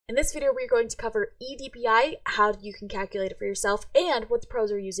In this video, we're going to cover eDPI, how you can calculate it for yourself, and what the pros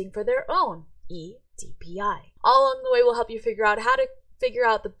are using for their own eDPI. All along the way, we'll help you figure out how to figure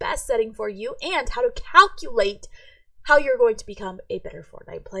out the best setting for you and how to calculate how you're going to become a better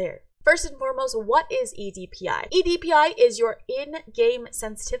Fortnite player. First and foremost, what is eDPI? eDPI is your in-game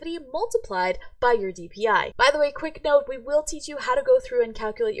sensitivity multiplied by your DPI. By the way, quick note, we will teach you how to go through and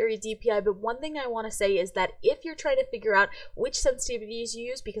calculate your eDPI, but one thing I want to say is that if you're trying to figure out which sensitivities you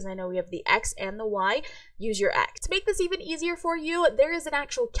use, because I know we have the X and the Y, use your X. To make this even easier for you, there is an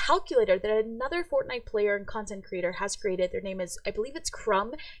actual calculator that another Fortnite player and content creator has created. Their name is, I believe it's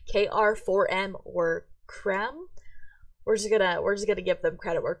Crumb, K-R-4-M, or Crem. We're just gonna give them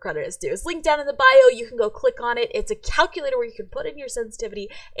credit where credit is due. It's linked down in the bio. You can go click on it. It's a calculator where you can put in your sensitivity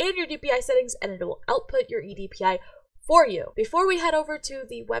and your DPI settings, and it will output your eDPI for you. Before we head over to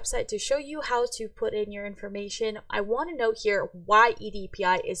the website to show you how to put in your information, I want to note here why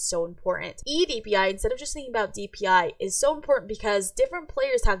eDPI is so important. eDPI, instead of just thinking about DPI, is so important because different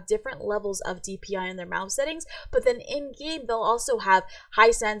players have different levels of DPI in their mouse settings, but then in game they'll also have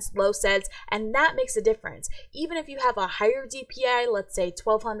high sense, low sense, and that makes a difference. Even if you have a higher DPI, let's say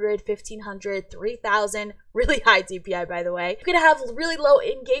 1200, 1500, 3000, really high DPI by the way, you can have really low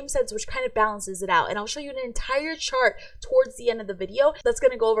in-game sense, which kind of balances it out. And I'll show you an entire chart towards the end of the video that's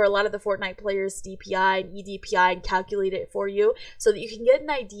going to go over a lot of the Fortnite players' DPI and eDPI and calculate it for you so that you can get an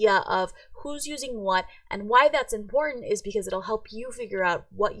idea of who's using what, and why that's important is because it'll help you figure out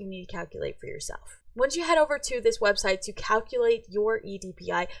what you need to calculate for yourself. Once you head over to this website to calculate your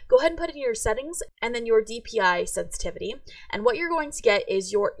eDPI, go ahead and put in your settings and then your DPI sensitivity. And what you're going to get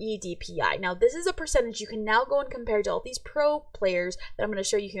is your eDPI. Now, this is a percentage you can now go and compare to all these pro players that I'm going to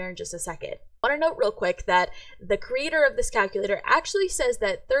show you here in just a second. I want to note real quick that the creator of this calculator actually says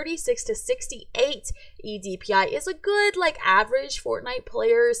that 36 to 68 eDPI is a good, like, average Fortnite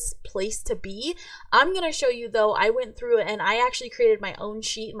player's place to be. I'm going to show you, though, I went through and I actually created my own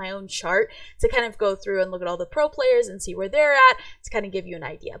sheet, my own chart to kind of go through and look at all the pro players and see where they're at to kind of give you an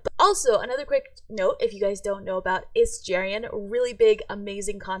idea. But also, another quick note, if you guys don't know about Isjarian, really big,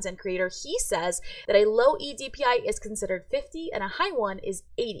 amazing content creator, he says that a low eDPI is considered 50 and a high one is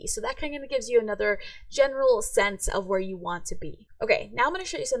 80. So that kind of gives you another general sense of where you want to be. Okay, now I'm going to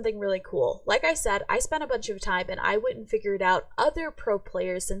show you something really cool. Like I said, I spent a bunch of time and I went and figured out other pro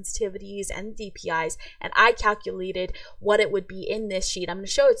players' sensitivities and DPIs, and I calculated what it would be in this sheet. I'm going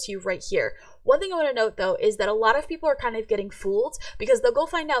to show it to you right here. One thing I want to note, though, is that a lot of people are kind of getting fooled because they'll go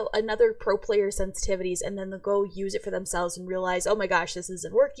find out another pro player's sensitivities and then they'll go use it for themselves and realize, oh my gosh, this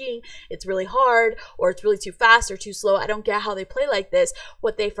isn't working, it's really hard, or it's really too fast or too slow, I don't get how they play like this.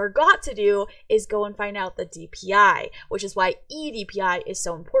 What they forgot to do is go and find out the DPI, which is why eDPI is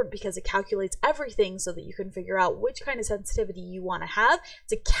so important, because it calculates everything so that you can figure out which kind of sensitivity you want to have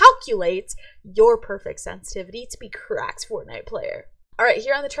to calculate your perfect sensitivity to be correct Fortnite player. All right,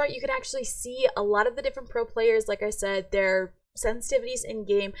 here on the chart, you can actually see a lot of the different pro players. Like I said, their sensitivities in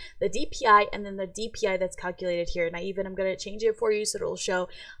game, the DPI, and then the DPI that's calculated here. And I'm going to change it for you so it'll show,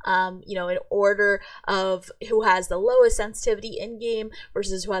 you know, in order of who has the lowest sensitivity in game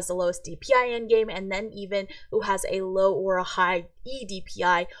versus who has the lowest DPI in game, and then even who has a low or a high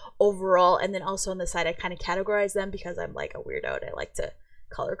eDPI overall. And then also on the side, I kind of categorize them because I'm like a weirdo and I like to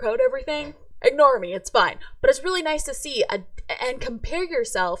color code everything. Ignore me, it's fine. But it's really nice to see and compare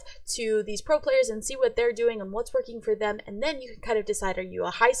yourself to these pro players and see what they're doing and what's working for them. And then you can kind of decide, are you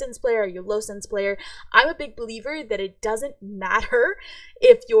a high sense player? Are you a low sense player? I'm a big believer that it doesn't matter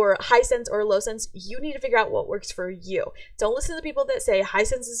if you're high sense or low sense. You need to figure out what works for you. Don't listen to people that say high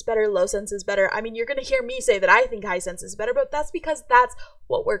sense is better, low sense is better. I mean, you're going to hear me say that I think high sense is better, but that's because that's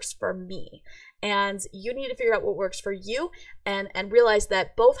what works for me. And you need to figure out what works for you and realize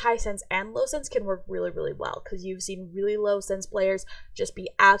that both high sense and low sense can work really, really well, because you've seen really low sense players just be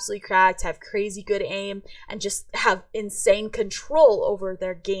absolutely cracked, have crazy good aim, and just have insane control over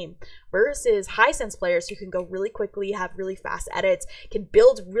their game, versus high sense players who can go really quickly, have really fast edits, can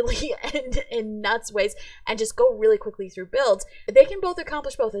build really in nuts ways, and just go really quickly through builds. They can both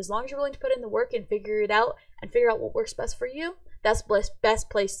accomplish both as long as you're willing to put in the work and figure it out and figure out what works best for you. That's the best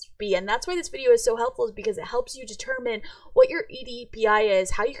place to be. And that's why this video is so helpful, is because it helps you determine what your eDPI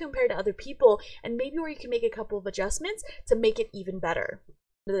is, how you compare to other people, and maybe where you can make a couple of adjustments to make it even better.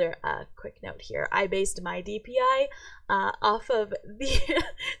 Another quick note here, I based my DPI off of the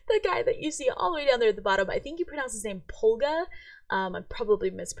guy that you see all the way down there at the bottom. I think you pronounce his name Polga. I'm probably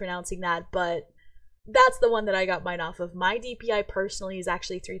mispronouncing that, but that's the one that I got mine off of. My DPI personally is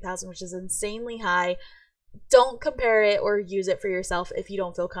actually 3000, which is insanely high. don't compare it or use it for yourself if you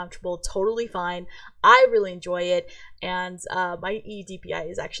don't feel comfortable. Totally fine. I really enjoy it, and my eDPI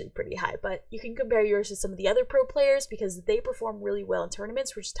is actually pretty high, but you can compare yours to some of the other pro players because they perform really well in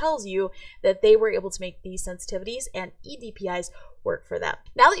tournaments, which tells you that they were able to make these sensitivities and eDPIs work for them.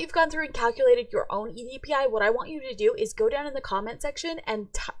 Now that you've gone through and calculated your own eDPI, what I want you to do is go down in the comment section and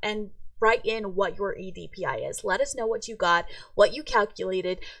write in what your eDPI is. Let us know what you got, what you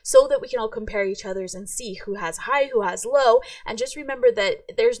calculated, so that we can all compare each other's and see who has high, who has low. And just remember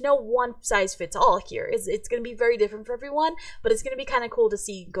that there's no one size fits all here. It's going to be very different for everyone, but it's going to be kind of cool to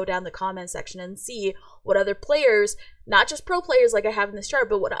see, go down the comment section and see what other players, not just pro players like I have in this chart,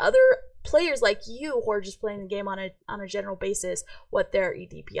 but what other players like you who are just playing the game on a general basis, what their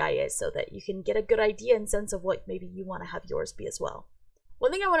eDPI is, so that you can get a good idea and sense of what maybe you want to have yours be as well.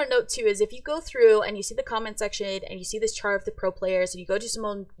 One thing I want to note too is if you go through and you see the comment section and you see this chart of the pro players and you go do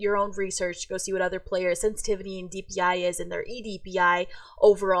your own research to go see what other players' sensitivity and DPI is and their eDPI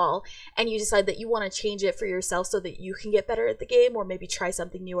overall, and you decide that you want to change it for yourself so that you can get better at the game or maybe try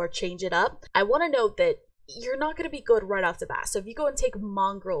something new or change it up, I want to note that you're not going to be good right off the bat. So if you go and take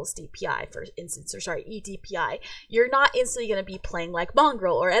Mongrel's DPI, for instance, or sorry, eDPI, you're not instantly going to be playing like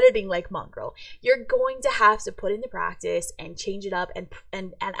Mongrel or editing like Mongrel. You're going to have to put into practice and change it up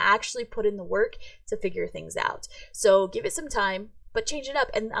and actually put in the work to figure things out. So give it some time, but change it up.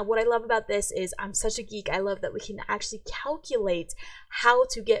 And what I love about this is I'm such a geek. I love that we can actually calculate how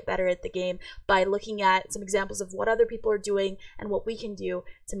to get better at the game by looking at some examples of what other people are doing and what we can do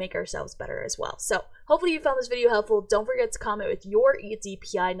to make ourselves better as well. So hopefully you found this video helpful. Don't forget to comment with your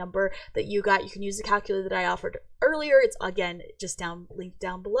eDPI number that you got. You can use the calculator that I offered earlier. It's again just linked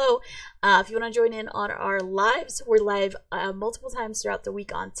down below. If you want to join in on our lives, we're live multiple times throughout the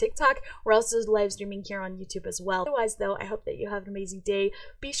week on TikTok. We're also live streaming here on YouTube as well. Otherwise though, I hope that you have an amazing day.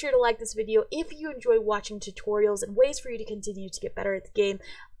 Be sure to like this video if you enjoy watching tutorials and ways for you to continue to get better at the game.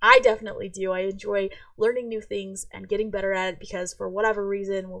 I definitely do. I enjoy learning new things and getting better at it because for whatever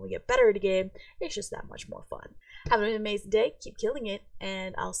reason, when we get better at a game, it's just that much more fun. Have an amazing day, keep killing it,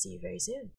 and I'll see you very soon.